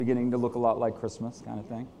beginning to look a lot like Christmas kind of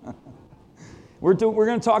thing. We're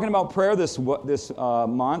going to talking about prayer this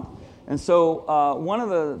month. And so one of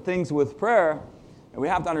the things with prayer, we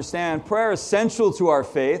have to understand, prayer is central to our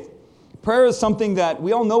faith. Prayer is something that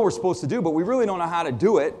we all know we're supposed to do, but we really don't know how to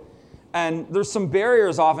do it. And there's some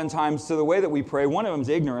barriers oftentimes to the way that we pray. One of them is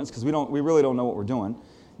ignorance, because we really don't know what we're doing.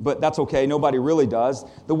 But that's okay. Nobody really does.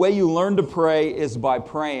 The way you learn to pray is by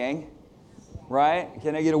praying. Right?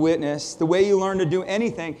 Can I get a witness? The way you learn to do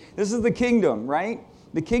anything. This is the kingdom, right?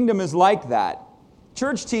 The kingdom is like that.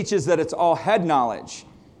 Church teaches that it's all head knowledge.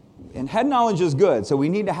 And head knowledge is good. So we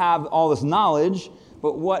need to have all this knowledge.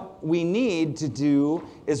 But what we need to do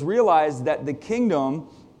is realize that the kingdom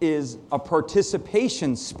is a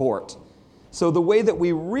participation sport. So the way that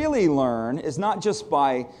we really learn is not just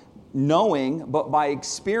by knowing, but by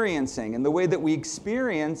experiencing. And the way that we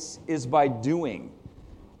experience is by doing.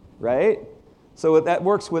 Right? So that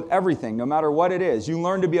works with everything, no matter what it is. You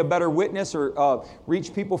learn to be a better witness or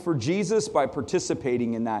reach people for Jesus by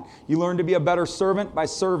participating in that. You learn to be a better servant by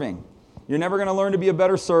serving. You're never going to learn to be a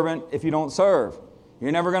better servant if you don't serve.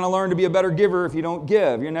 You're never going to learn to be a better giver if you don't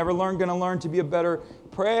give. You're never going to learn to be a better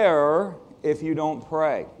prayer if you don't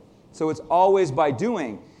pray. So it's always by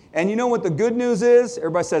doing. And you know what the good news is?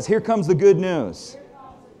 Everybody says, here comes the good news.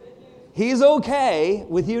 He's okay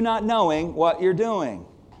with you not knowing what you're doing.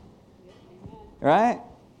 Right?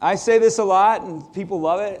 I say this a lot, and people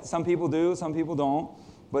love it. Some people do, some people don't.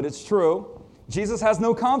 But it's true. Jesus has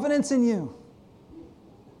no confidence in you.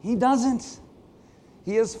 He doesn't.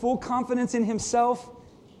 He has full confidence in himself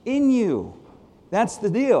in you. That's the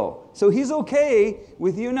deal. So he's okay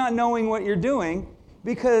with you not knowing what you're doing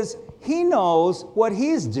because he knows what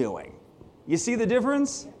he's doing. You see the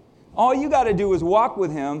difference? All you got to do is walk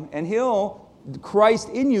with him, and Christ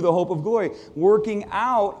in you, the hope of glory, working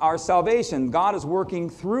out our salvation. God is working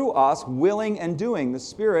through us, willing and doing. The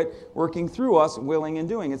Spirit working through us, willing and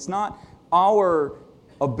doing. It's not our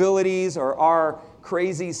abilities or our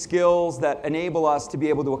crazy skills that enable us to be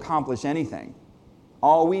able to accomplish anything.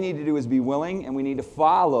 All we need to do is be willing, and we need to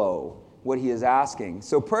follow what he is asking.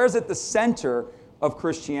 So prayer is at the center of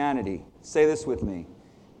Christianity. Say this with me.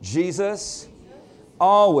 Jesus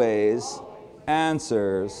always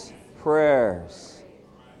answers prayers.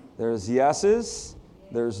 There's yeses,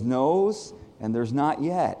 there's no's, and there's not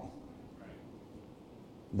yet.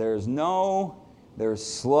 There's no, there's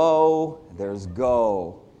slow, there's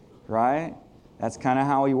go. Right? That's kind of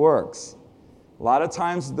how he works. A lot of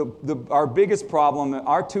times our biggest problem,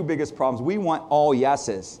 our two biggest problems, we want all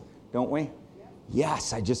yeses, don't we?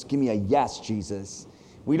 Yes, just give me a yes, Jesus.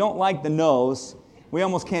 We don't like the no's. We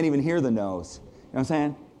almost can't even hear the no's. You know what I'm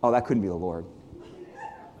saying? Oh, that couldn't be the Lord.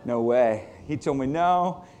 No way. He told me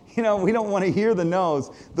no. We don't want to hear the no's.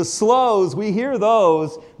 The slows, we hear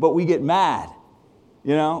those, but we get mad.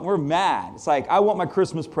 We're mad. It's like, I want my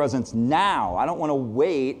Christmas presents now. I don't want to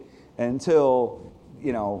wait until,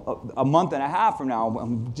 a month and a half from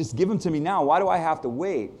now. Just give them to me now. Why do I have to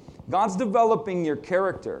wait? God's developing your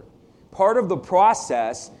character. Part of the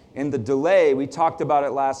process in the delay, we talked about it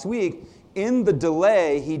last week, in the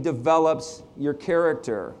delay, he develops your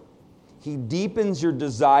character. He deepens your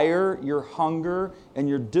desire, your hunger, and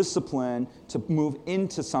your discipline to move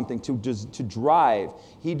into something, to drive.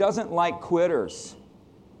 He doesn't like quitters.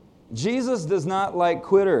 Jesus does not like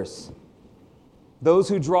quitters. Those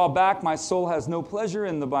who draw back, my soul has no pleasure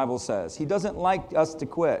in, the Bible says. He doesn't like us to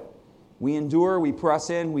quit. We endure, we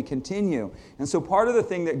press in, we continue. And so part of the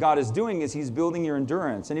thing that God is doing is he's building your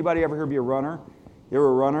endurance. Anybody ever hear be a runner? You ever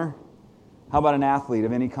a runner? How about an athlete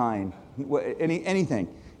of any kind?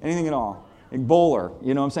 Anything at all. A bowler,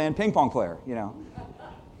 you know what I'm saying? Ping pong player,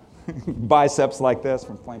 Biceps like this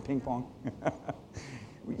from playing ping pong.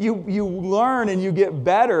 You learn and you get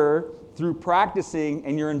better through practicing,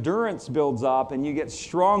 and your endurance builds up and you get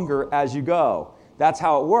stronger as you go. That's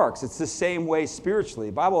how it works. It's the same way spiritually.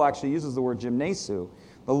 The Bible actually uses the word gymnasu,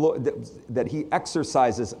 that he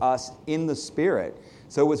exercises us in the Spirit.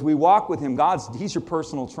 So as we walk with him, he's your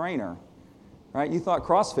personal trainer. Right? You thought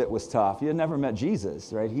CrossFit was tough. You had never met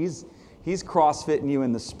Jesus, right? He's CrossFitting you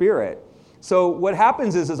in the Spirit. So what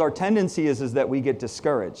happens is our tendency is that we get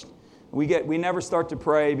discouraged. We never start to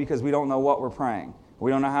pray because we don't know what we're praying. We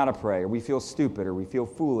don't know how to pray, or we feel stupid, or we feel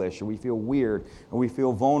foolish, or we feel weird, or we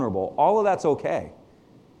feel vulnerable. All of that's okay.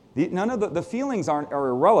 None of the feelings are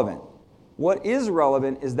irrelevant. What is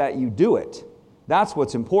relevant is that you do it. That's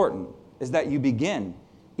what's important, is that you begin.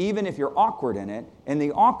 Even if you're awkward in it, and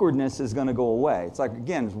the awkwardness is going to go away. It's like,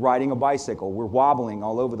 again, riding a bicycle. We're wobbling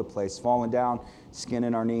all over the place, falling down, skin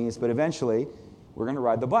in our knees, but eventually we're going to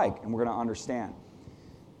ride the bike, and we're going to understand.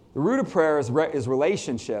 The root of prayer is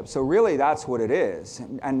relationship. So really, that's what it is.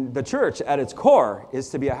 And the church, at its core, is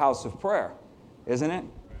to be a house of prayer, isn't it?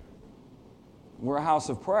 We're a house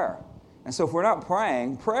of prayer. And so if we're not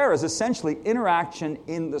praying, prayer is essentially interaction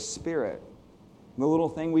in the Spirit. The little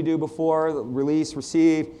thing we do before, release,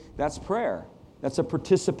 receive, that's prayer. That's a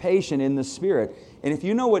participation in the Spirit. And if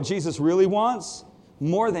you know what Jesus really wants,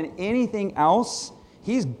 more than anything else,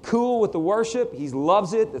 He's cool with the worship. He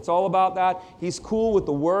loves it. It's all about that. He's cool with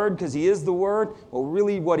the Word because He is the Word. Well,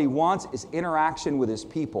 really what He wants is interaction with His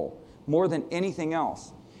people more than anything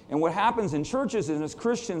else. And what happens in churches and as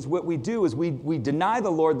Christians, what we do is we deny the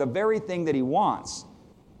Lord the very thing that He wants.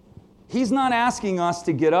 He's not asking us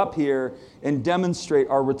to get up here and demonstrate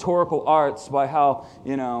our rhetorical arts by how,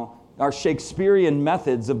 our Shakespearean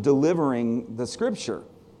methods of delivering the Scripture.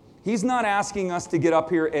 He's not asking us to get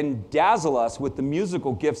up here and dazzle us with the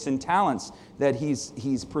musical gifts and talents that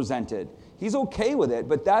he's presented. He's okay with it,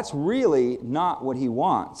 but that's really not what He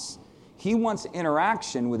wants. He wants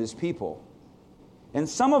interaction with His people. And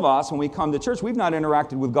some of us, when we come to church, we've not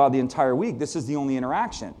interacted with God the entire week. This is the only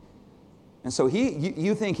interaction. And so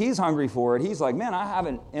you think He's hungry for it. He's like, man, I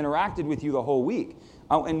haven't interacted with you the whole week.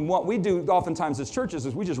 And what we do oftentimes as churches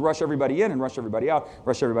is we just rush everybody in and rush everybody out,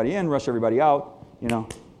 rush everybody in, rush everybody out,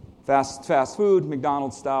 Fast food,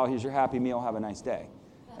 McDonald's style, here's your happy meal, have a nice day.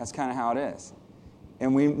 That's kind of how it is.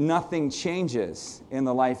 And nothing changes in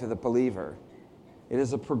the life of the believer. It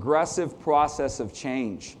is a progressive process of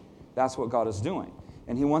change. That's what God is doing.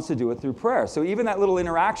 And He wants to do it through prayer. So even that little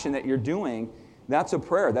interaction that you're doing, that's a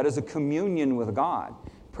prayer. That is a communion with God.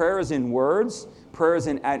 Prayer is in words. Prayer is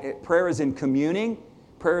in communing.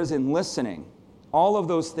 Prayer is in listening. All of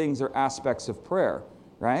those things are aspects of prayer,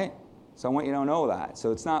 right? So I want you to know that.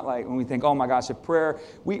 So it's not like when we think, oh my gosh, if prayer,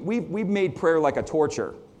 we've made prayer like a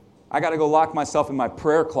torture. I got to go lock myself in my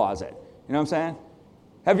prayer closet. You know what I'm saying?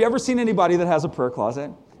 Have you ever seen anybody that has a prayer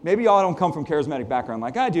closet? Maybe y'all don't come from charismatic background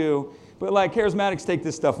like I do, but like charismatics take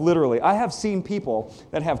this stuff literally. I have seen people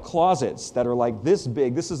that have closets that are like this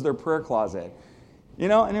big. This is their prayer closet.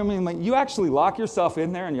 And I mean, like, you actually lock yourself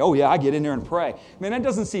in there and, oh yeah, I get in there and pray. Man, that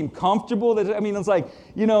doesn't seem comfortable. It's like,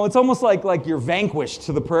 it's almost like you're vanquished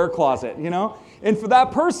to the prayer closet, And for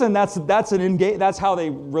that person, that's how they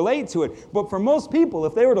relate to it. But for most people,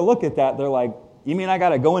 if they were to look at that, they're like, you mean I got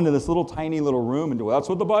to go into this little tiny little room and do, well, that's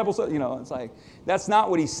what the Bible says? It's like, that's not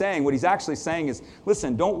what He's saying. What He's actually saying is,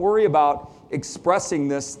 listen, don't worry about expressing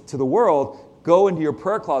this to the world. Go into your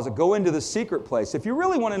prayer closet. Go into the secret place. If you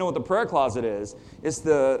really want to know what the prayer closet is, it's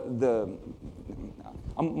my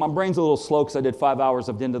brain's a little slow because I did 5 hours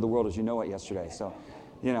of the end of the world as you know it yesterday. So,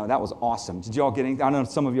 that was awesome. Did y'all get anything? I know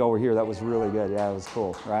some of y'all were here. That was really good. Yeah, it was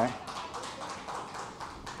cool, right?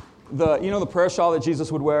 The prayer shawl that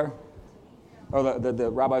Jesus would wear, or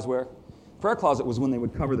the rabbis wear? Prayer closet was when they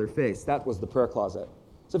would cover their face. That was the prayer closet.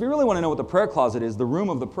 So if you really want to know what the prayer closet is, the room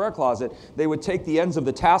of the prayer closet, they would take the ends of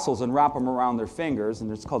the tassels and wrap them around their fingers, and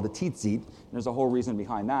it's called the tzitzit. There's a whole reason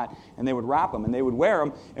behind that. And they would wrap them, and they would wear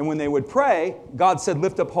them. And when they would pray, God said,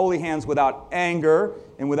 lift up holy hands without anger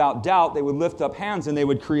and without doubt. They would lift up hands, and they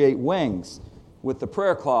would create wings with the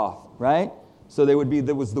prayer cloth, right? So there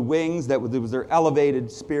was the wings, there was their elevated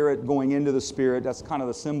spirit going into the Spirit. That's kind of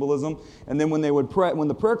the symbolism. And then when they would pray, when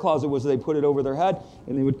the prayer closet was, they put it over their head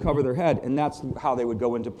and they would cover their head, and that's how they would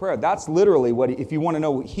go into prayer. That's literally what, if you want to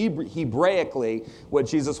know Hebraically what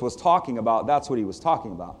Jesus was talking about, that's what He was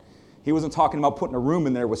talking about. He wasn't talking about putting a room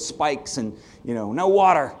in there with spikes and, no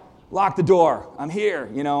water, lock the door, I'm here.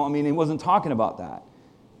 He wasn't talking about that.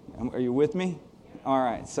 Are you with me? All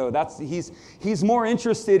right, so he's more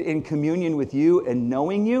interested in communion with you and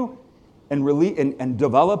knowing you and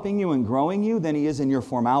developing you and growing you than He is in your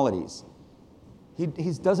formalities. Have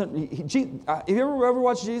you ever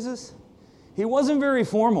watched Jesus? He wasn't very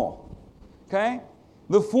formal, okay?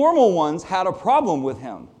 The formal ones had a problem with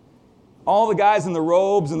Him. All the guys in the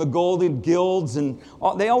robes and the golden guilds,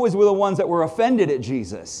 they always were the ones that were offended at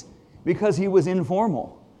Jesus because He was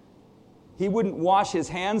informal. He wouldn't wash His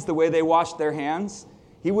hands the way they washed their hands.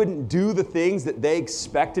 He wouldn't do the things that they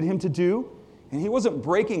expected Him to do. And He wasn't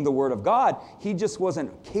breaking the Word of God. He just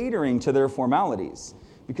wasn't catering to their formalities.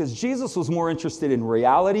 Because Jesus was more interested in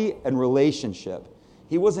reality and relationship.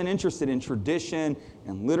 He wasn't interested in tradition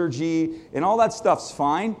and liturgy. And all that stuff's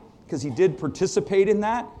fine, because He did participate in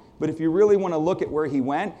that. But if you really want to look at where He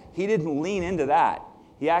went, He didn't lean into that.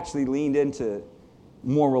 He actually leaned into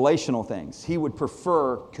more relational things. He would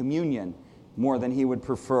prefer communion more than He would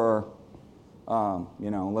prefer,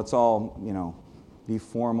 let's all, be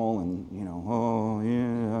formal and,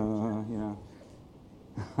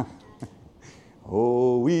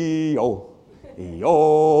 oh, we, oh,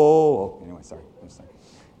 yo. Anyway, sorry.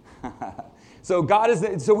 So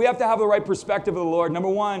so we have to have the right perspective of the Lord. Number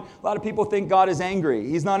one, a lot of people think God is angry.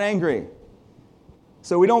 He's not angry.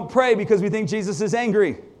 So we don't pray because we think Jesus is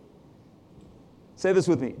angry. Say this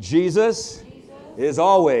with me. Jesus is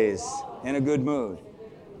always in a good mood.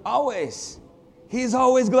 Always. He's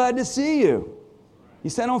always glad to see you. You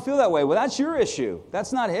say, I don't feel that way. Well, that's your issue.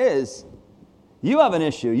 That's not his. You have an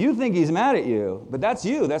issue. You think he's mad at you, but that's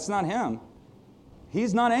you. That's not him.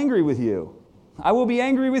 He's not angry with you. I will be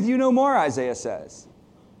angry with you no more, Isaiah says.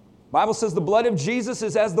 The Bible says the blood of Jesus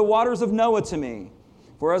is as the waters of Noah to me.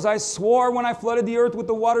 For as I swore when I flooded the earth with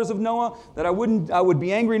the waters of Noah, that I would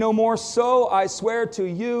be angry no more, so I swear to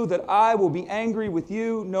you that I will be angry with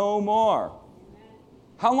you no more.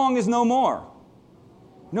 How long is no more?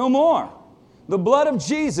 No more. The blood of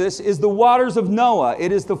Jesus is the waters of Noah.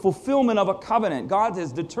 It is the fulfillment of a covenant. God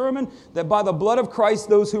has determined that by the blood of Christ,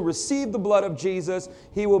 those who receive the blood of Jesus,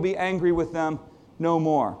 he will be angry with them no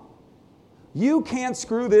more. You can't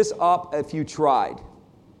screw this up if you tried.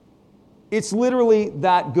 It's literally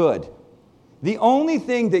that good. The only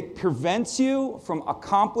thing that prevents you from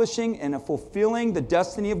accomplishing and fulfilling the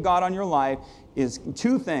destiny of God on your life is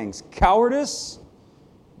two things: cowardice,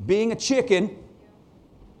 being a chicken,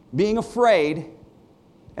 being afraid,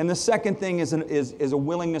 and the second thing is a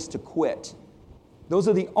willingness to quit. Those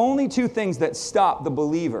are the only two things that stop the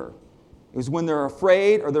believer. It was when they're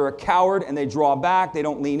afraid or they're a coward and they draw back, they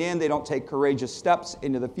don't lean in, they don't take courageous steps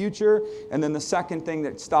into the future. And then the second thing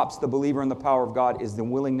that stops the believer in the power of God is the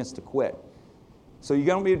willingness to quit. So you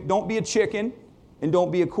don't be a chicken and don't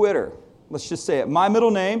be a quitter. Let's just say it. My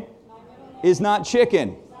middle name is not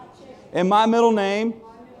chicken. And my middle name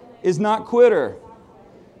is not quitter.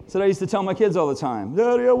 That's what I used to tell my kids all the time.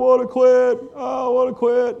 Daddy, I want to quit. I want to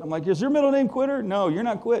quit. I'm like, is your middle name Quitter? No, you're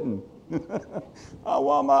not quitting. I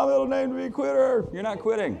want my middle name to be Quitter. You're not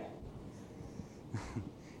quitting.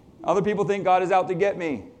 Other people think God is out to get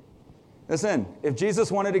me. Listen, if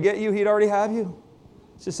Jesus wanted to get you, he'd already have you.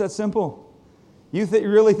 It's just that simple. You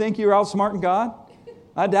really think you're outsmarting God?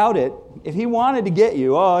 I doubt it. If he wanted to get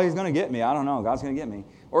you, he's going to get me. I don't know. God's going to get me.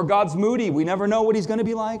 Or God's moody. We never know what he's going to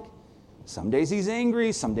be like. Some days he's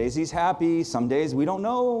angry, some days he's happy, some days we don't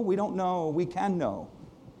know, we can know.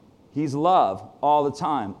 He's love all the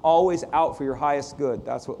time, always out for your highest good.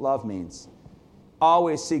 That's what love means.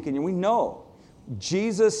 Always seeking you. We know.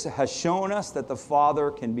 Jesus has shown us that the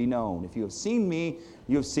Father can be known. If you have seen me,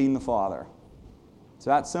 you have seen the Father. It's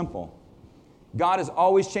that simple. God is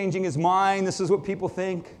always changing his mind. This is what people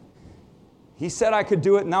think. He said I could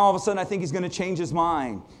do it, now all of a sudden I think he's going to change his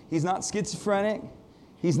mind. He's not schizophrenic.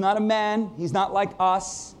 He's not a man. He's not like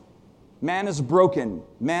us. Man is broken.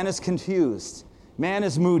 Man is confused. Man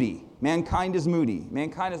is moody. Mankind is moody.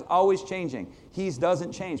 Mankind is always changing. He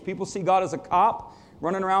doesn't change. People see God as a cop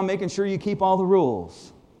running around making sure you keep all the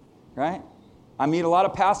rules. Right? I meet a lot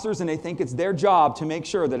of pastors and they think it's their job to make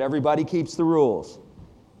sure that everybody keeps the rules.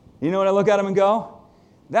 You know what I look at them and go?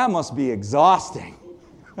 That must be exhausting.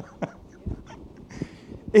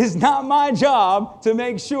 It's not my job to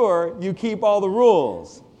make sure you keep all the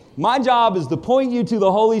rules. My job is to point you to the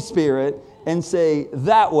Holy Spirit and say,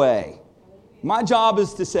 that way. My job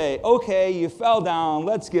is to say, okay, you fell down,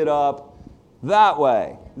 let's get up, that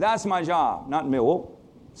way. That's my job. Not me,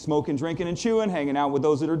 smoking, drinking, and chewing, hanging out with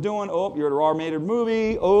those that are doing, you're at a R-rated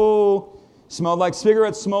movie, smelled like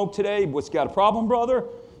cigarette smoke today, what's got a problem, brother?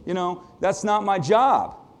 That's not my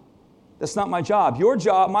job. That's not my job.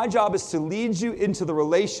 My job is to lead you into the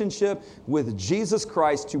relationship with Jesus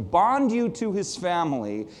Christ, to bond you to his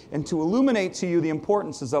family, and to illuminate to you the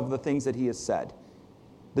importances of the things that he has said.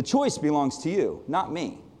 The choice belongs to you, not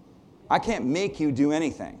me. I can't make you do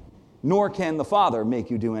anything, nor can the Father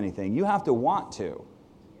make you do anything. You have to want to,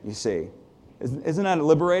 you see. Isn't that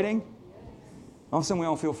liberating? All of a sudden we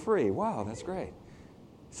all feel free. Wow, that's great.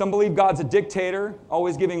 Some believe God's a dictator,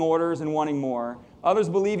 always giving orders and wanting more. Others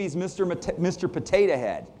believe he's Mr. Potato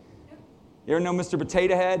Head. You ever know Mr.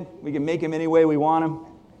 Potato Head? We can make him any way we want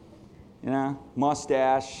him.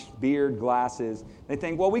 Mustache, beard, glasses. They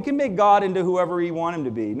think, well, we can make God into whoever we want him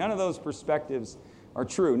to be. None of those perspectives are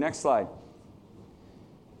true. Next slide.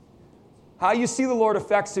 How you see the Lord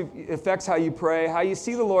affects how you pray. How you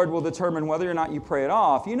see the Lord will determine whether or not you pray at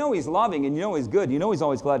all. If you know he's loving and you know he's good, you know he's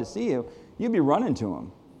always glad to see you, you'd be running to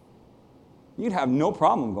him. You'd have no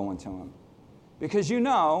problem going to him. Because you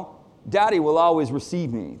know, Daddy will always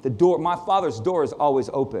receive me. My Father's door is always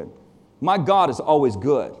open. My God is always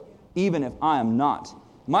good, even if I am not.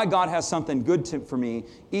 My God has something good for me,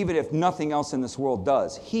 even if nothing else in this world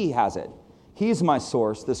does. He has it. He's my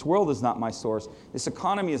source. This world is not my source. This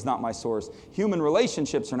economy is not my source. Human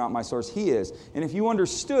relationships are not my source. He is. And if you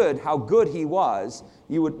understood how good He was,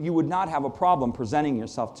 you would not have a problem presenting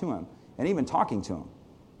yourself to Him and even talking to Him,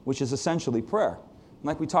 which is essentially prayer.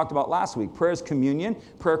 Like we talked about last week, prayer is communion.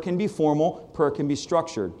 Prayer can be formal. Prayer can be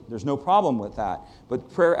structured. There's no problem with that.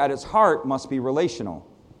 But prayer at its heart must be relational.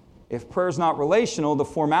 If prayer is not relational, the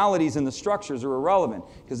formalities and the structures are irrelevant.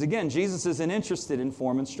 Because again, Jesus isn't interested in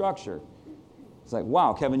form and structure. It's like,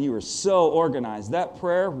 wow, Kevin, you were so organized. That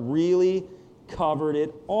prayer really covered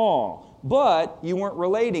it all. But you weren't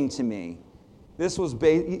relating to me. This was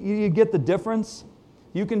you get the difference?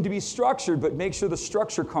 You can be structured, but make sure the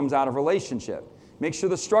structure comes out of relationship. Make sure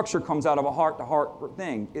the structure comes out of a heart-to-heart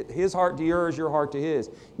thing. His heart to yours, your heart to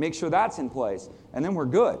his. Make sure that's in place, and then we're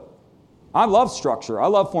good. I love structure. I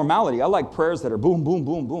love formality. I like prayers that are boom, boom,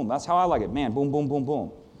 boom, boom. That's how I like it. Man, boom, boom, boom,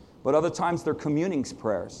 boom. But other times they're communing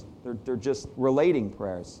prayers. They're just relating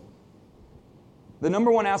prayers. The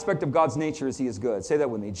number one aspect of God's nature is He is good. Say that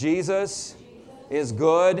with me. Jesus is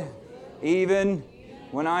good even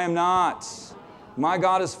when I am not. My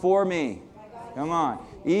God is for me. Come on.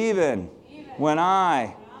 Even when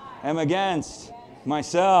I am against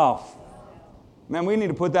myself. Man, we need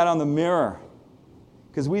to put that on the mirror.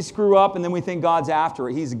 Because we screw up and then we think God's after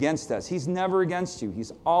it. He's against us. He's never against you.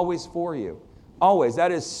 He's always for you. Always.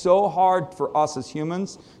 That is so hard for us as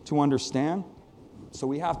humans to understand. So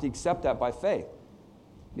we have to accept that by faith.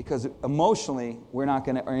 Because emotionally, we're not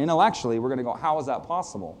going to, or intellectually, we're going to go, how is that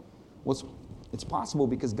possible? Well, it's possible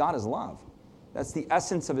because God is love. That's the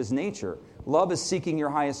essence of His nature. Love is seeking your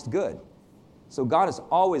highest good. So God is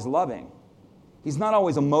always loving. He's not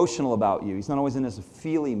always emotional about you. He's not always in this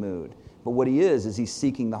feely mood. But what He is He's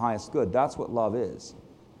seeking the highest good. That's what love is.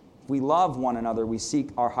 If we love one another, we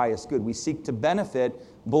seek our highest good. We seek to benefit,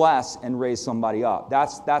 bless, and raise somebody up.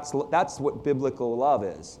 That's what biblical love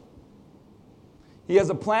is. He has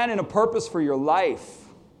a plan and a purpose for your life.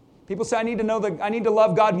 People say, I need to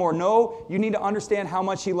love God more. No, you need to understand how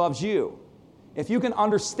much He loves you. If you can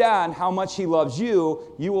understand how much He loves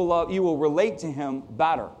you, you will relate to Him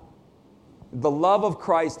better. The love of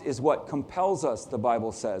Christ is what compels us, the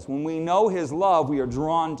Bible says. When we know His love, we are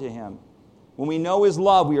drawn to Him. When we know His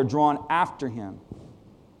love, we are drawn after Him.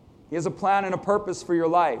 He has a plan and a purpose for your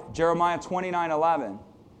life. Jeremiah 29:11.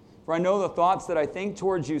 For I know the thoughts that I think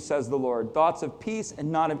towards you, says the Lord, thoughts of peace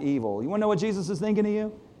and not of evil. You want to know what Jesus is thinking of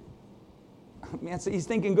you? Man, He's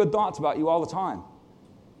thinking good thoughts about you all the time.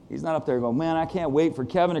 He's not up there going, man, I can't wait for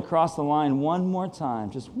Kevin to cross the line one more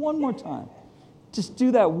time. Just one more time. Just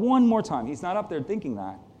do that one more time. He's not up there thinking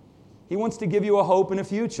that. He wants to give you a hope and a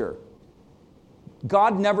future.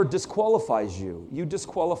 God never disqualifies you. You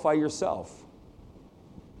disqualify yourself.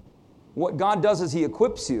 What God does is He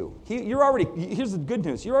equips you. Here's the good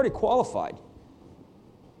news. You're already qualified.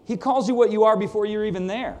 He calls you what you are before you're even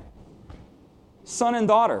there. Son and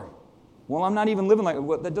daughter. Well, I'm not even living like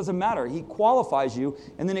that. That doesn't matter. He qualifies you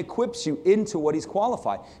and then equips you into what He's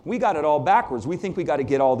qualified. We got it all backwards. We think we got to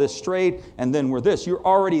get all this straight and then we're this. You're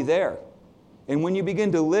already there. And when you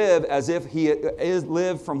begin to live as if He is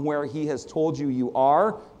live from where He has told you you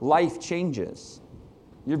are, life changes.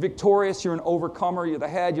 You're victorious. You're an overcomer. You're the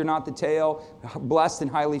head. You're not the tail. Blessed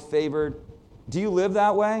and highly favored. Do you live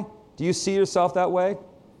that way? Do you see yourself that way?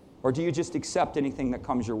 Or do you just accept anything that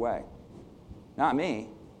comes your way? Not me.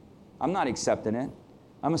 I'm not accepting it.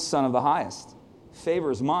 I'm a son of the highest. Favor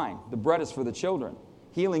is mine. The bread is for the children.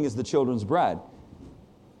 Healing is the children's bread.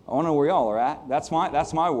 I want to know where y'all are at. That's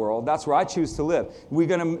my world. That's where I choose to live.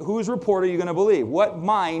 Whose report are you going to believe? What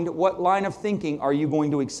line of thinking are you going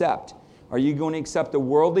to accept? Are you going to accept a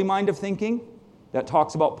worldly mind of thinking that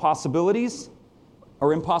talks about possibilities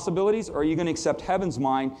or impossibilities? Or are you going to accept heaven's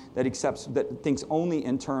mind that thinks only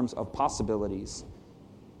in terms of possibilities?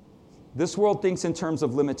 This world thinks in terms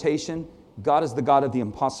of limitation. God is the God of the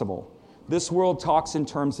impossible. This world talks in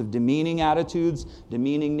terms of demeaning attitudes,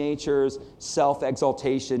 demeaning natures,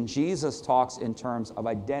 self-exaltation. Jesus talks in terms of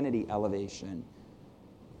identity elevation,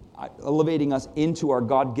 elevating us into our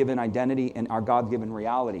God-given identity and our God-given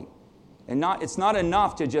reality. And it's not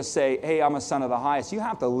enough to just say, hey, I'm a son of the highest. You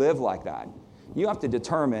have to live like that. You have to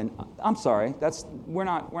determine, I'm sorry, we're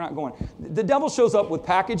not going. The devil shows up with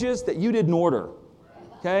packages that you didn't order.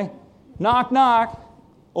 Okay? Knock, knock.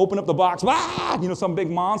 Open up the box. Some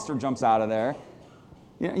big monster jumps out of there.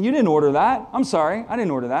 You didn't order that. I'm sorry. I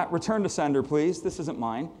didn't order that. Return to sender, please. This isn't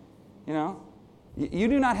mine. You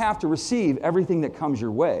do not have to receive everything that comes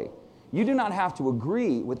your way. You do not have to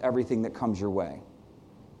agree with everything that comes your way.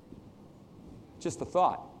 Just a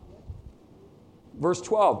thought. Verse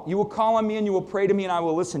 12. You will call on me and you will pray to me and I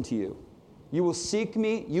will listen to you. You will seek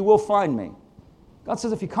me. You will find me. God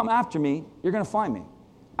says, if you come after me, you're going to find me.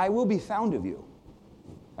 I will be found of you.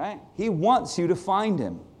 Right? He wants you to find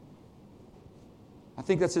him. I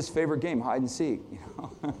think that's his favorite game, hide and seek. You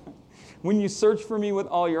know? When you search for me with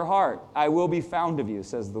all your heart, I will be found of you,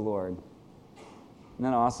 says the Lord. Isn't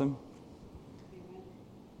that awesome?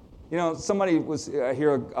 You know, somebody was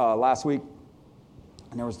here last week,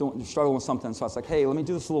 and they were struggling with something, so I was like, hey, let me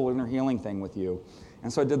do this little inner healing thing with you.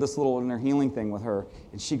 And so I did this little inner healing thing with her,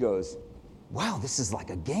 and she goes, wow, this is like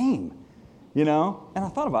a game, you know? And I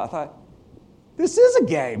thought, this is a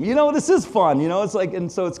game, you know, this is fun, you know, it's like,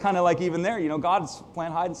 and so it's kind of like even there, you know, God's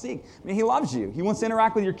playing hide and seek. I mean, he loves you. He wants to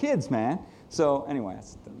interact with your kids, man. So anyway,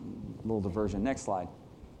 that's a little diversion. Next slide.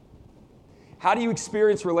 How do you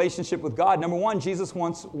experience relationship with God? Number one, Jesus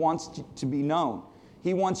wants to be known.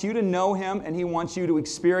 He wants you to know him, and he wants you to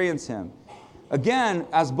experience him. Again,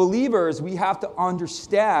 as believers, we have to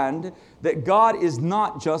understand that God is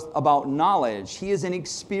not just about knowledge. He is an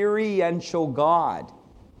experiential God.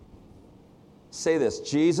 Say this,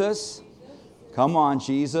 Jesus, come on,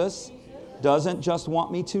 Jesus doesn't just want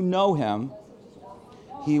me to know him.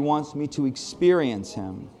 He wants me to experience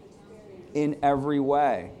him in every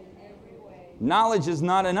way. Knowledge is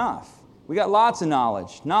not enough. We got lots of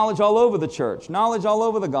knowledge. Knowledge all over the church. Knowledge all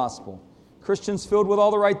over the gospel. Christians filled with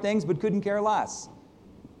all the right things but couldn't care less.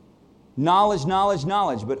 Knowledge,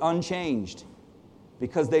 but unchanged.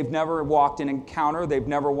 Because they've never walked an encounter, they've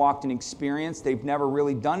never walked an experience, they've never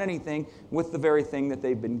really done anything with the very thing that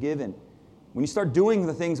they've been given. When you start doing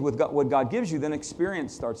the things with God, what God gives you, then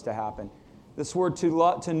experience starts to happen. This word,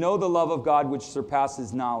 to know the love of God which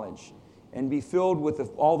surpasses knowledge, and be filled with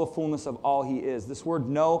all the fullness of all he is. This word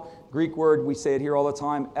know, Greek word, we say it here all the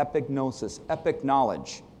time, epignosis, epic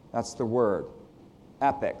knowledge. That's the word.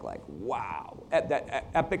 Epic, like wow. That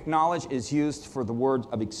epic knowledge is used for the word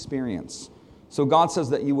of experience. So God says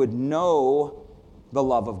that you would know the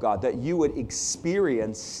love of God, that you would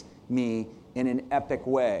experience me in an epic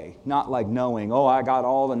way. Not like knowing, oh, I got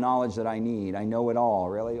all the knowledge that I need. I know it all.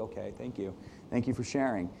 Really? Okay, thank you. Thank you for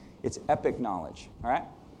sharing. It's epic knowledge, all right?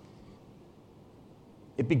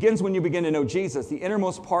 It begins when you begin to know Jesus, the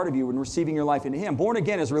innermost part of you, when receiving your life into him. Born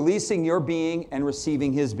again is releasing your being and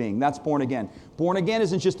receiving his being. That's born again. Born again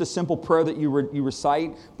isn't just a simple prayer that you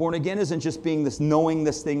recite. Born again isn't just being this, knowing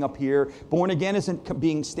this thing up here. Born again isn't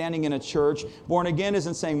being standing in a church. Born again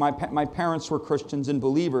isn't saying my parents were Christians and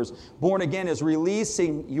believers. Born again is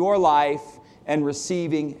releasing your life and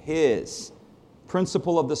receiving his.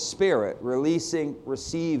 Principle of the Spirit, releasing,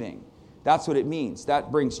 receiving. That's what it means.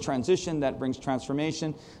 That brings transition. That brings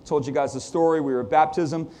transformation. Told you guys the story. We were at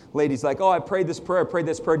baptism. Lady's like, oh, I prayed this prayer.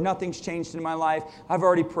 Nothing's changed in my life. I've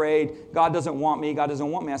already prayed. God doesn't want me. God doesn't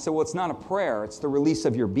want me. I said, well, it's not a prayer. It's the release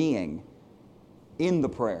of your being in the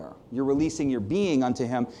prayer. You're releasing your being unto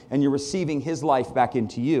him, and you're receiving his life back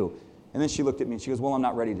into you. And then she looked at me, and she goes, well, I'm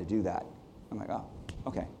not ready to do that. I'm like, oh,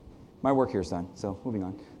 okay. My work here is done, so moving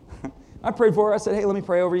on. I prayed for her. I said, hey, let me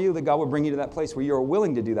pray over you that God would bring you to that place where you're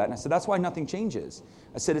willing to do that. And I said, that's why nothing changes.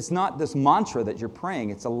 I said, it's not this mantra that you're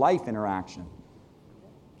praying. It's a life interaction.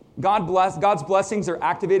 God's blessings are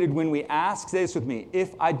activated when we ask. Say this with me.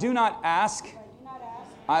 If I do not ask,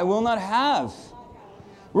 I will not have.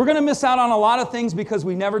 We're going to miss out on a lot of things because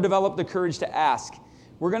we never developed the courage to ask.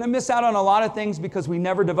 We're going to miss out on a lot of things because we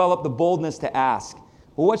never developed the boldness to ask.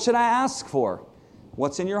 Well, what should I ask for?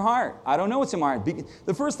 What's in your heart? I don't know what's in my heart.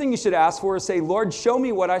 The first thing you should ask for is say, Lord, show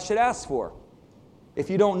me what I should ask for. If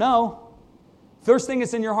you don't know, first thing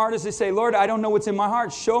that's in your heart is to say, Lord, I don't know what's in my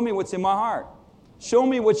heart. Show me what's in my heart. Show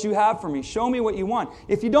me what you have for me. Show me what you want.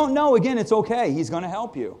 If you don't know, again, it's okay. He's going to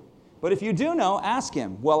help you. But if you do know, ask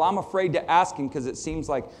him. Well, I'm afraid to ask him because it seems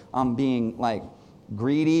like I'm being like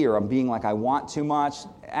greedy or I'm being like I want too much.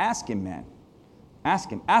 Ask him, man. Ask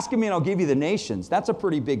him. Ask him and I'll give you the nations. That's a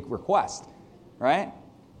pretty big request. Right?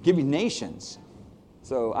 Give you nations.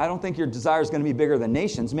 So I don't think your desire is going to be bigger than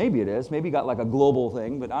nations. Maybe it is. Maybe you got like a global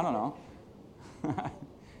thing, but I don't know.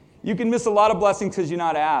 You can miss a lot of blessings because you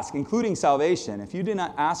not ask, including salvation. If you do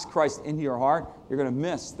not ask Christ into your heart, you're going to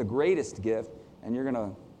miss the greatest gift, and you're going to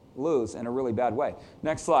lose in a really bad way.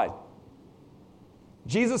 Next slide.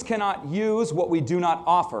 Jesus cannot use what we do not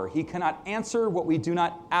offer. He cannot answer what we do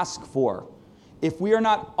not ask for. If we are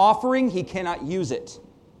not offering, he cannot use it.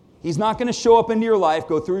 He's not going to show up into your life,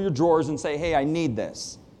 go through your drawers and say, hey, I need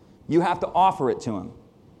this. You have to offer it to him.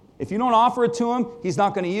 If you don't offer it to him, he's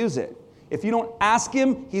not going to use it. If you don't ask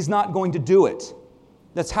him, he's not going to do it.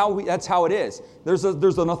 That's how it is. There's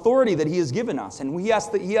an authority that he has given us, and he has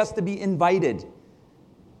to be invited.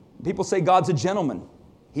 People say God's a gentleman.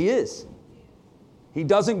 He is. He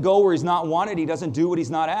doesn't go where he's not wanted. He doesn't do what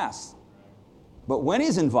he's not asked. But when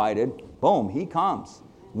he's invited, boom, he comes.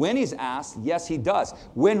 When he's asked, yes, he does.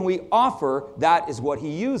 When we offer, that is what he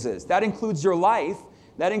uses. That includes your life.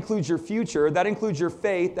 That includes your future. That includes your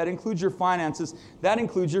faith. That includes your finances. That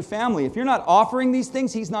includes your family. If you're not offering these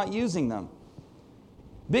things, he's not using them.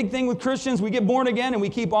 Big thing with Christians, we get born again and we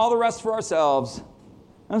keep all the rest for ourselves. You know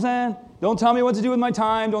what I'm saying? Don't tell me what to do with my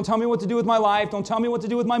time. Don't tell me what to do with my life. Don't tell me what to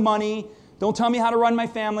do with my money. Don't tell me how to run my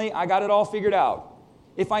family. I got it all figured out.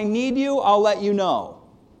 If I need you, I'll let you know.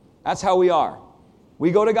 That's how we are.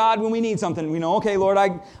 We go to God when we need something. We know, okay, Lord,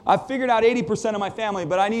 I've figured out 80% of my family,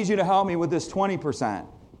 but I need you to help me with this 20%. And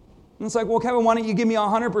it's like, well, Kevin, why don't you give me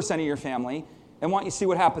 100% of your family, and why don't you see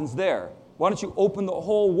what happens there? Why don't you open the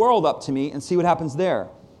whole world up to me and see what happens there?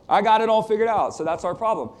 I got it all figured out, so that's our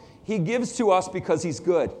problem. He gives to us because he's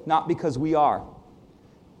good, not because we are.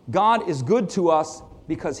 God is good to us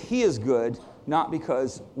because he is good, not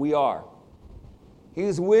because we are. He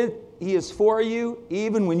is for you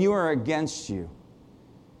even when you are against you.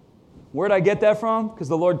 Where did I get that from? Because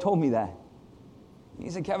the Lord told me that. He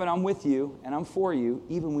said, Kevin, I'm with you and I'm for you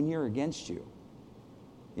even when you're against you.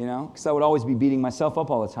 You know, because I would always be beating myself up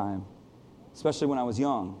all the time, especially when I was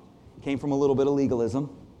young. Came from a little bit of legalism,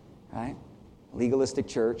 right? Legalistic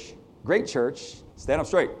church. Great church. Stand up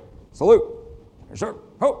straight. Salute. Yes, sir.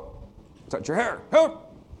 Ho. Touch your hair. Ho.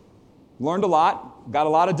 Learned a lot. Got a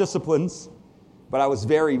lot of disciplines. But I was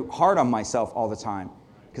very hard on myself all the time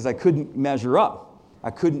because I couldn't measure up. I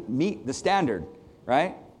couldn't meet the standard,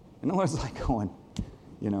 right? And the Lord's like going,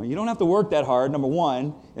 you know, you don't have to work that hard, number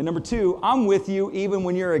one. And number two, I'm with you even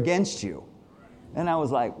when you're against you. And I was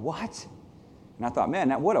like, what? And I thought, man,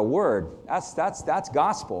 what a word. That's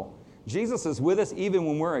gospel. Jesus is with us even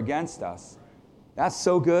when we're against us. That's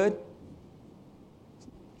so good.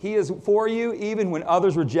 He is for you even when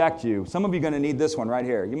others reject you. Some of you are going to need this one right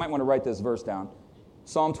here. You might want to write this verse down.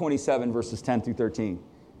 Psalm 27, verses 10 through 13.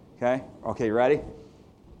 Okay? Okay, you ready?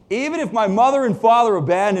 Even if my mother and father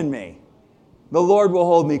abandon me, the Lord will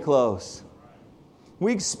hold me close.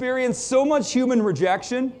 We experience so much human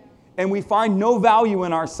rejection, and we find no value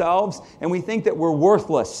in ourselves, and we think that we're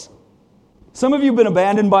worthless. Some of you have been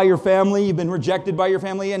abandoned by your family, you've been rejected by your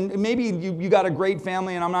family, and maybe you got a great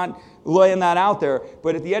family, and I'm not laying that out there,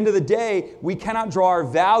 but at the end of the day, we cannot draw our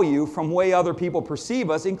value from the way other people perceive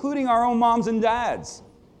us, including our own moms and dads.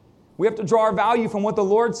 We have to draw our value from what the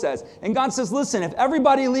Lord says. And God says, listen, if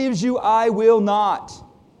everybody leaves you, I will not.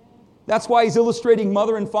 That's why he's illustrating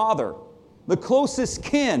mother and father. The closest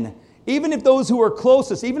kin, even if those who are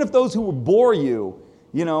closest, even if those who bore you,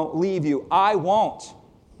 leave you, I won't.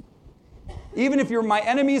 Even if my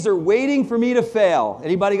enemies are waiting for me to fail.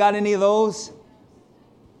 Anybody got any of those?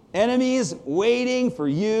 Enemies waiting for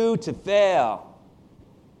you to fail.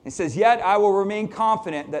 It says, yet I will remain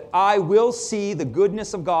confident that I will see the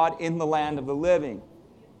goodness of God in the land of the living.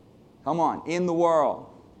 Come on, in the world.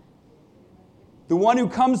 The one who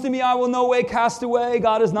comes to me, I will no way cast away.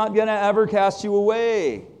 God is not going to ever cast you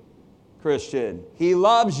away, Christian. He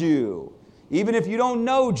loves you. Even if you don't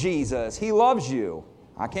know Jesus, he loves you.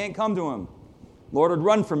 I can't come to him. Lord would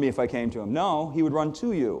run from me if I came to him. No, he would run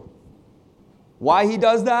to you. Why he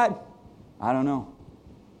does that? I don't know.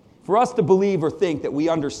 For us to believe or think that we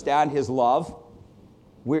understand his love,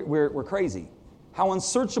 we're crazy. How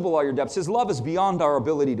unsearchable are your depths. His love is beyond our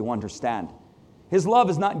ability to understand. His love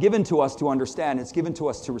is not given to us to understand. It's given to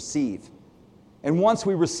us to receive. And once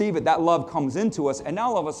we receive it, that love comes into us, and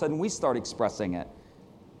now all of a sudden we start expressing it.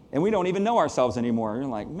 And we don't even know ourselves anymore. You're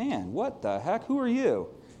like, man, what the heck? Who are you?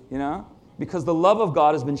 Because the love of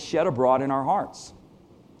God has been shed abroad in our hearts.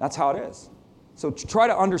 That's how it is. So to try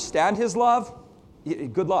to understand his love,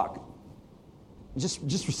 good luck. Just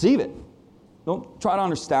receive it. Don't try to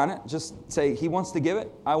understand it. Just say, he wants to give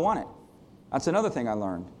it, I want it. That's another thing I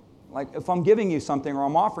learned. Like, if I'm giving you something or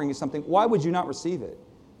I'm offering you something, why would you not receive it?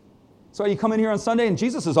 So you come in here on Sunday and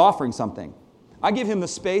Jesus is offering something. I give him the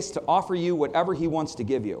space to offer you whatever he wants to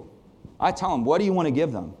give you. I tell him, what do you want to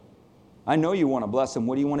give them? I know you want to bless him.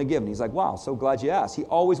 What do you want to give? And he's like, wow, so glad you asked. He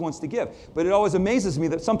always wants to give. But it always amazes me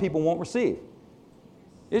that some people won't receive.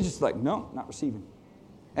 It's just like, no, not receiving.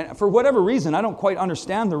 And for whatever reason, I don't quite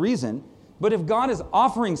understand the reason, but if God is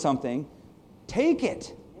offering something, take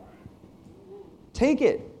it. Take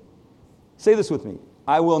it. Say this with me.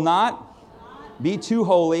 I will not be too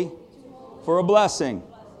holy for a blessing.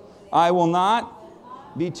 I will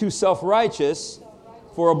not be too self-righteous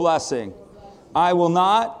for a blessing. I will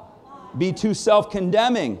not be too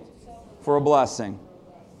self-condemning for a blessing.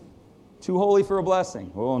 Too holy for a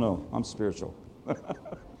blessing. Oh no, I'm spiritual.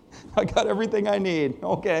 I got everything I need.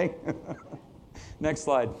 Okay. Next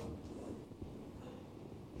slide.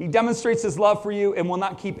 He demonstrates his love for you and will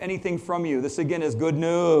not keep anything from you. This again is good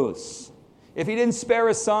news. If he didn't spare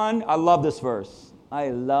his son, I love this verse. I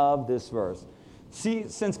love this verse. See,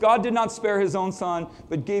 since God did not spare his own son,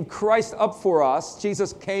 but gave Christ up for us,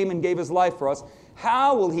 Jesus came and gave his life for us,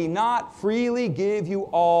 how will he not freely give you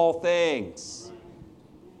all things?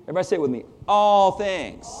 Everybody say it with me. All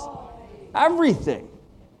things. Everything.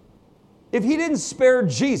 If he didn't spare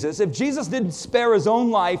Jesus, if Jesus didn't spare his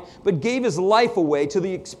own life, but gave his life away to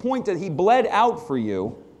the point that he bled out for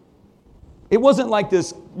you, it wasn't like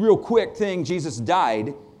this real quick thing, Jesus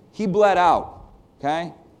died. He bled out,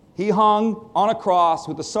 okay? He hung on a cross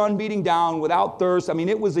with the sun beating down without thirst. I mean,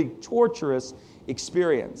 it was a torturous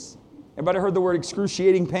experience. Everybody heard the word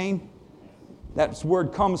excruciating pain? That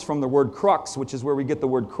word comes from the word crux, which is where we get the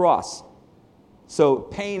word cross. So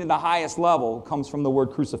pain at the highest level comes from the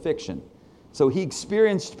word crucifixion. So he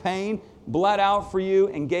experienced pain, bled out for you,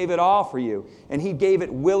 and gave it all for you. And he gave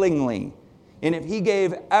it willingly. And if he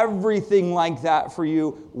gave everything like that for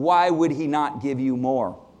you, why would he not give you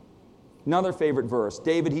more? Another favorite verse.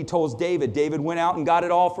 David went out and got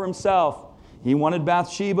it all for himself. He wanted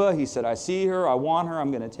Bathsheba. He said, I see her, I want her,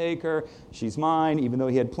 I'm going to take her. She's mine, even though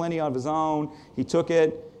he had plenty of his own. He took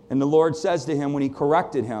it, and the Lord says to him when he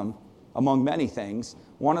corrected him, among many things,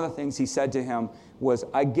 one of the things he said to him was,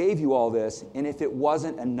 I gave you all this, and if it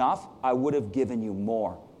wasn't enough, I would have given you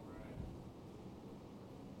more.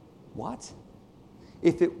 What?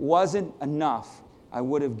 If it wasn't enough, I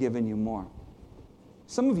would have given you more.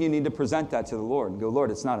 Some of you need to present that to the Lord and go,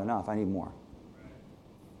 Lord, it's not enough. I need more.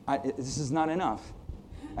 This is not enough.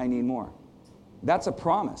 I need more. That's a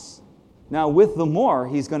promise. Now, with the more,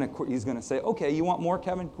 he's going to say, okay, you want more,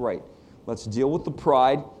 Kevin? Great. Let's deal with the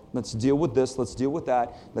pride. Let's deal with this. Let's deal with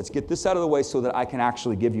that. Let's get this out of the way so that I can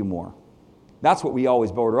actually give you more. That's what we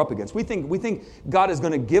always border up against. We think God is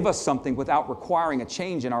going to give us something without requiring a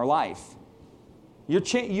change in our life.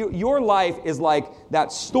 Your life is like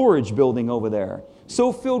that storage building over there,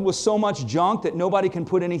 so filled with so much junk that nobody can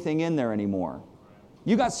put anything in there anymore.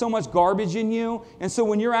 You got so much garbage in you, and so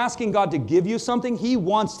when you're asking God to give you something, he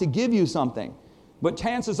wants to give you something. But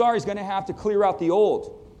chances are he's going to have to clear out the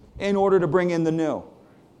old in order to bring in the new.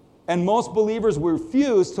 And most believers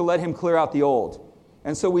refuse to let him clear out the old.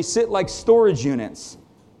 And so we sit like storage units,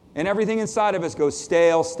 and everything inside of us goes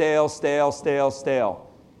stale, stale, stale, stale, stale.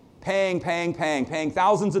 Paying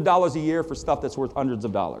thousands of dollars a year for stuff that's worth hundreds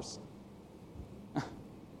of dollars.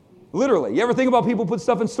 Literally. You ever think about people put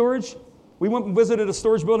stuff in storage? We went and visited a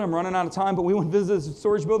storage building. I'm running out of time, but we went and visited a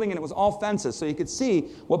storage building, and it was all fences, so you could see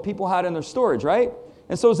what people had in their storage, right?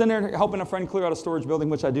 And so I was in there helping a friend clear out a storage building,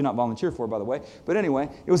 which I do not volunteer for, by the way. But anyway,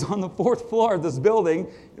 it was on the 4th floor of this building.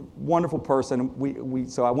 Wonderful person.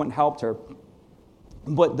 So I went and helped her.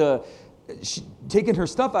 But she taking her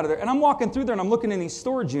stuff out of there. And I'm walking through there, and I'm looking in these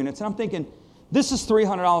storage units, and I'm thinking, this is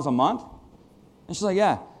 $300 a month? And she's like,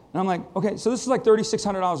 yeah. And I'm like, okay, so this is like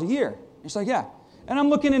 $3,600 a year. And she's like, yeah. And I'm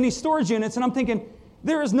looking in these storage units, and I'm thinking,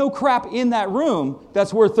 there is no crap in that room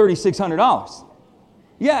that's worth $3,600.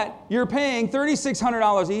 Yet, you're paying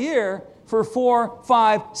 $3,600 a year for 4,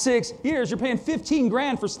 5, 6 years. You're paying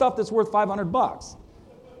 $15,000 for stuff that's worth $500.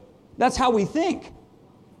 That's how we think.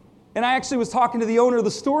 And I actually was talking to the owner of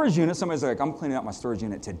the storage unit. Somebody's like, I'm cleaning out my storage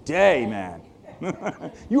unit today, man.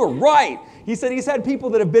 You are right. He said he's had people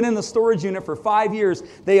that have been in the storage unit for 5 years.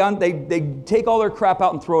 They take all their crap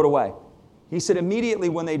out and throw it away. He said immediately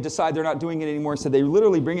when they decide they're not doing it anymore, he said they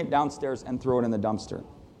literally bring it downstairs and throw it in the dumpster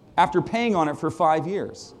after paying on it for 5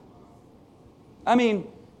 years. I mean,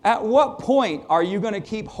 at what point are you going to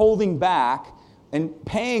keep holding back and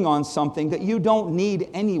paying on something that you don't need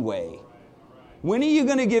anyway? When are you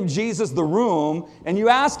going to give Jesus the room and you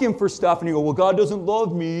ask him for stuff and you go, well, God doesn't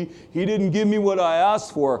love me. He didn't give me what I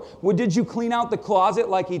asked for. Well, did you clean out the closet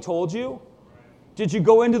like he told you? Did you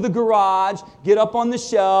go into the garage, get up on the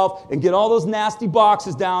shelf, and get all those nasty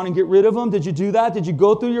boxes down and get rid of them? Did you do that? Did you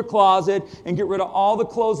go through your closet and get rid of all the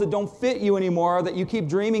clothes that don't fit you anymore, that you keep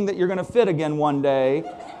dreaming that you're going to fit again one day,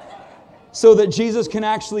 so that Jesus can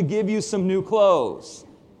actually give you some new clothes?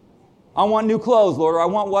 I want new clothes, Lord, or I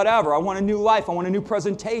want whatever. I want a new life. I want a new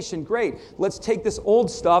presentation. Great. Let's take this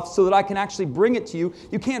old stuff so that I can actually bring it to you.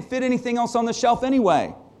 You can't fit anything else on the shelf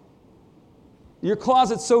anyway. Your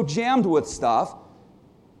closet's so jammed with stuff.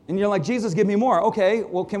 And you're like, Jesus, give me more. Okay,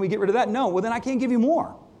 well, can we get rid of that? No, well, then I can't give you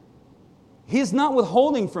more. He's not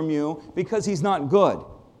withholding from you because he's not good.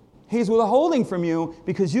 He's withholding from you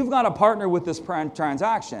because you've got to partner with this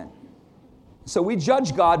transaction. So we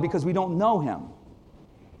judge God because we don't know him.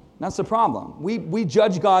 That's the problem. We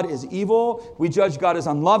judge God as evil. We judge God as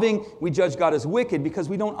unloving. We judge God as wicked because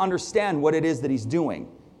we don't understand what it is that he's doing.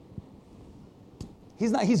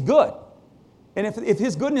 He's good. And if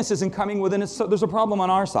his goodness isn't coming within us, so there's a problem on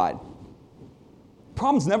our side.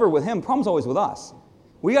 Problem's never with him. Problem's always with us.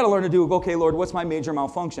 We got to learn to do, okay, Lord, what's my major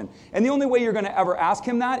malfunction? And the only way you're going to ever ask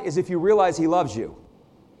him that is if you realize he loves you.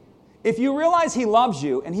 If you realize he loves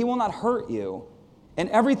you and he will not hurt you, and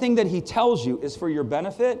everything that he tells you is for your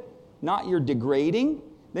benefit, not your degrading,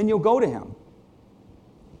 then you'll go to him.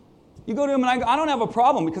 You go to him, and I don't have a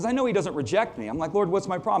problem because I know he doesn't reject me. I'm like, Lord, what's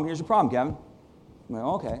my problem? Here's your problem, Kevin. I'm like,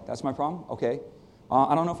 okay, that's my problem? Okay.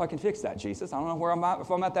 I don't know if I can fix that, Jesus. I don't know where I'm at, if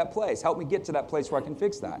I'm at that place. Help me get to that place where I can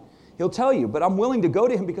fix that. He'll tell you, but I'm willing to go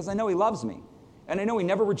to him because I know he loves me. And I know he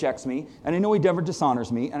never rejects me. And I know he never dishonors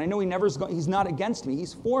me. And I know he's not against me.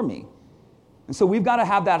 He's for me. And so we've got to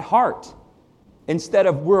have that heart. Instead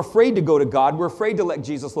of we're afraid to go to God, we're afraid to let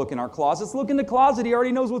Jesus look in our closets. Look in the closet. He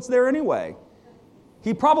already knows what's there anyway.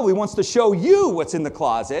 He probably wants to show you what's in the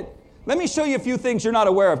closet. Let me show you a few things you're not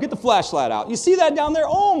aware of. Get the flashlight out. You see that down there?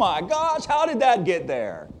 Oh my gosh, how did that get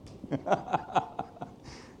there?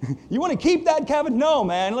 You want to keep that, Kevin? No,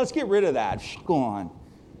 man, let's get rid of that. Shh, go on.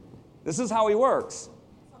 This is how he works.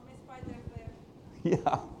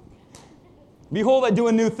 Yeah. Behold, I do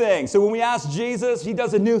a new thing. So when we ask Jesus, he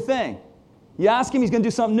does a new thing. You ask him, he's going to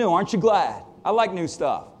do something new. Aren't you glad? I like new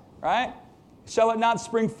stuff, right? Shall it not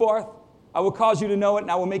spring forth? I will cause you to know it, and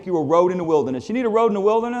I will make you a road in the wilderness. You need a road in the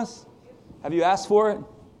wilderness? Have you asked for it?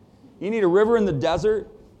 You need a river in the desert?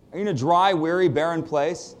 Are you in a dry, weary, barren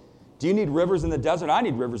place? Do you need rivers in the desert? I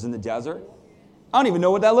need rivers in the desert. I don't even know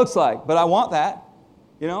what that looks like, but I want that.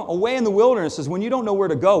 You know, away in the wilderness is when you don't know where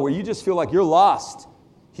to go, where you just feel like you're lost.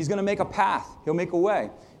 He's going to make a path. He'll make a way.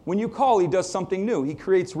 When you call, he does something new. He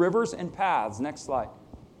creates rivers and paths. Next slide.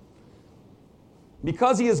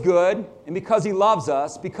 Because he is good, and because he loves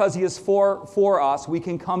us, because he is for us, we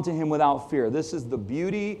can come to him without fear. This is the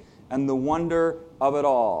beauty and the wonder of it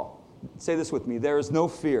all. Say this with me. There is no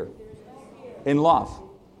fear in love.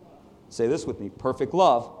 Say this with me. Perfect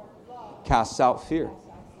love casts out fear.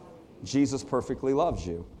 Jesus perfectly loves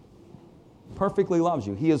you. Perfectly loves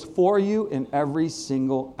you. He is for you in every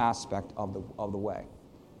single aspect of the way.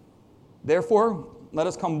 Therefore, let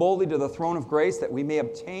us come boldly to the throne of grace that we may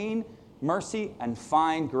obtain mercy and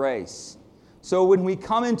find grace. So when we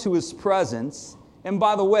come into his presence, and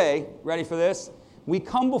by the way, ready for this? We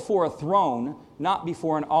come before a throne, not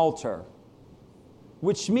before an altar,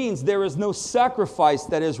 which means there is no sacrifice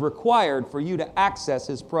that is required for you to access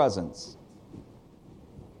his presence.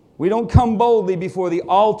 We don't come boldly before the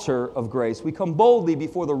altar of grace. We come boldly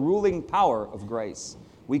before the ruling power of grace.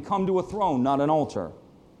 We come to a throne, not an altar.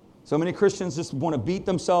 So many Christians just want to beat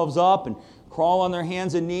themselves up and crawl on their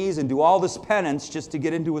hands and knees and do all this penance just to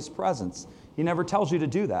get into his presence. He never tells you to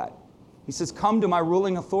do that. He says, come to my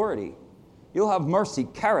ruling authority. You'll have mercy,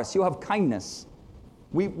 charis, you'll have kindness.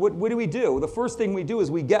 What do we do? The first thing we do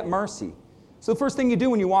is we get mercy. So the first thing you do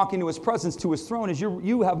when you walk into his presence, to his throne, is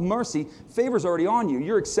you have mercy. Favor's already on you.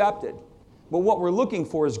 You're accepted. But what we're looking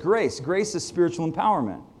for is grace. Grace is spiritual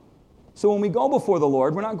empowerment. So when we go before the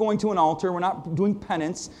Lord, we're not going to an altar. We're not doing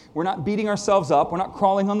penance. We're not beating ourselves up. We're not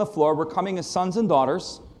crawling on the floor. We're coming as sons and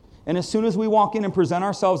daughters. And as soon as we walk in and present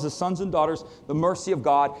ourselves as sons and daughters, the mercy of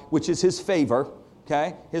God, which is his favor,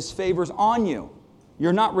 okay? His favor's on you.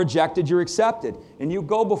 You're not rejected. You're accepted. And you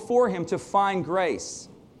go before him to find grace.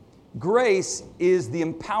 Grace is the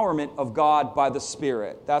empowerment of God by the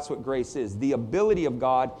Spirit. That's what grace is, the ability of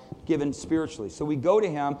God given spiritually. So we go to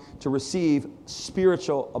him to receive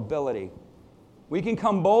spiritual ability. We can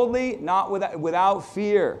come boldly, not without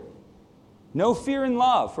fear. No fear in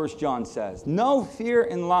love, 1 John says. No fear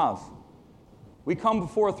in love. We come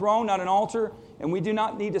before a throne, not an altar, and we do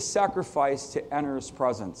not need to sacrifice to enter his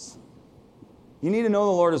presence. You need to know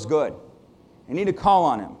the Lord is good. You need to call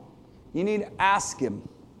on him. You need to ask him.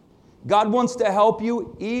 God wants to help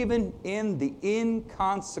you even in the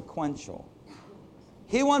inconsequential.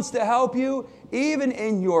 He wants to help you even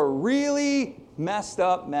in your really messed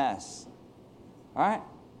up mess. All right?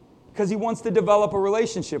 Because he wants to develop a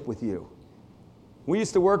relationship with you. I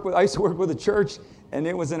used to work with a church, and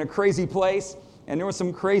it was in a crazy place, and there were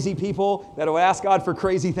some crazy people that would ask God for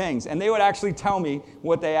crazy things, and they would actually tell me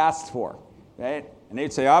what they asked for. Right? And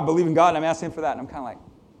they'd say, I believe in God, and I'm asking for that. And I'm kind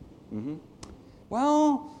of like,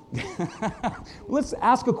 well, let's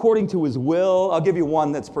ask according to his will. I'll give you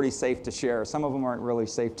one that's pretty safe to share. Some of them aren't really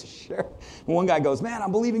safe to share. One guy goes, man,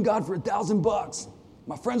 I'm believing God for $1,000.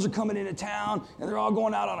 My friends are coming into town, and they're all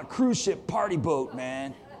going out on a cruise ship party boat,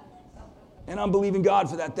 man. And I'm believing God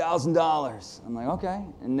for that $1,000. I'm like, okay.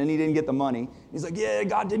 And then he didn't get the money. He's like, yeah,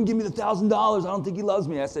 God didn't give me the $1,000. I don't think he loves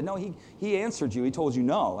me. I said, no, he answered you. He told you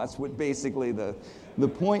no. That's what basically the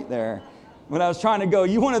point there. when I was trying to go,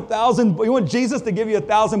 you want Jesus to give you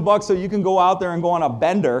 $1,000 so you can go out there and go on a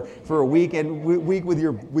bender for a week with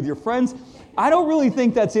your friends? I don't really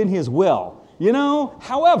think that's in his will,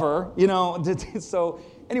 However, so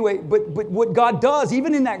anyway, but what God does,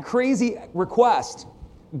 even in that crazy request,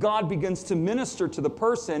 God begins to minister to the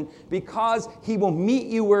person because he will meet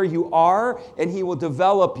you where you are and he will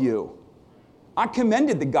develop you. I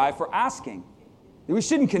commended the guy for asking. We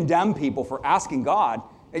shouldn't condemn people for asking God.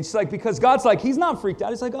 It's like, because God's like, he's not freaked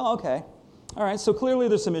out. He's like, oh, okay. All right, so clearly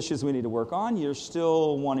there's some issues we need to work on. You're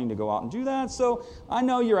still wanting to go out and do that. So I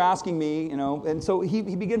know you're asking me, and so he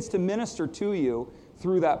begins to minister to you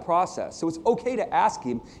through that process. So it's okay to ask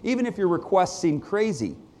him, even if your requests seem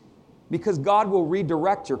crazy, because God will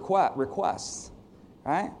redirect your requests,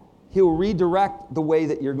 right? He'll redirect the way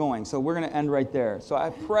that you're going. So we're going to end right there. So I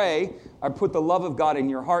pray, I put the love of God in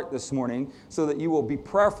your heart this morning so that you will be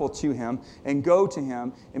prayerful to him and go to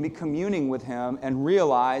him and be communing with him and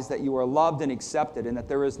realize that you are loved and accepted and that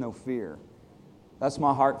there is no fear. That's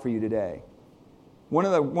my heart for you today. One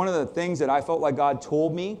of the things that I felt like God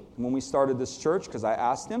told me when we started this church, because I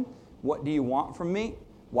asked him, what do you want from me?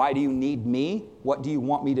 Why do you need me? What do you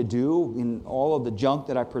want me to do in all of the junk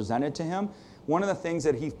that I presented to him? One of the things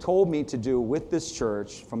that he told me to do with this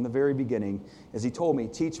church from the very beginning is he told me,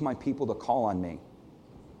 teach my people to call on me.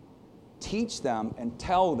 Teach them and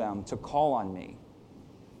tell them to call on me.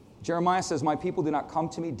 Jeremiah says, my people do not come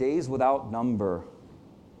to me days without number.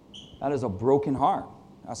 That is a broken heart.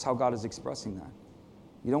 That's how God is expressing that.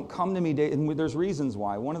 You don't come to me days, and there's reasons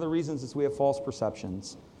why. One of the reasons is we have false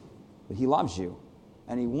perceptions. But he loves you,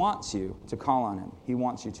 and he wants you to call on him. He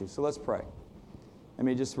wants you to. So let's pray. Let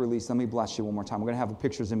me bless you one more time. We're going to have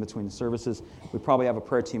pictures in between the services. We probably have a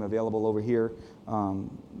prayer team available over here,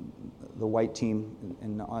 the white team,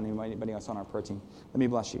 and anybody else on our prayer team. Let me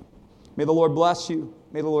bless you. May the Lord bless you.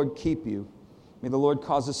 May the Lord keep you. May the Lord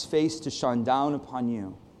cause his face to shine down upon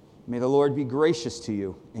you. May the Lord be gracious to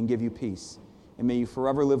you and give you peace. And may you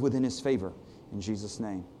forever live within his favor. In Jesus'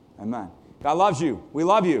 name, amen. God loves you. We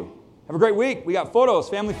love you. Have a great week. We got photos,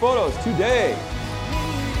 family photos today.